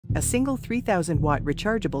A single 3,000-watt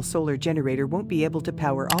rechargeable solar generator won't be able to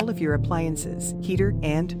power all of your appliances, heater,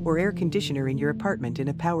 and/or air conditioner in your apartment in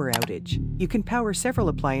a power outage. You can power several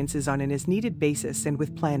appliances on an as-needed basis and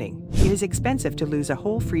with planning. It is expensive to lose a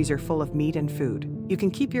whole freezer full of meat and food. You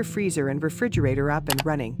can keep your freezer and refrigerator up and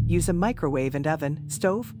running, use a microwave and oven,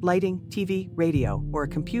 stove, lighting, TV, radio, or a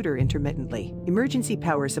computer intermittently. Emergency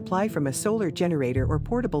power supply from a solar generator or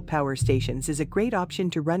portable power stations is a great option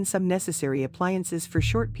to run some necessary appliances for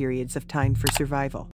short periods of time for survival.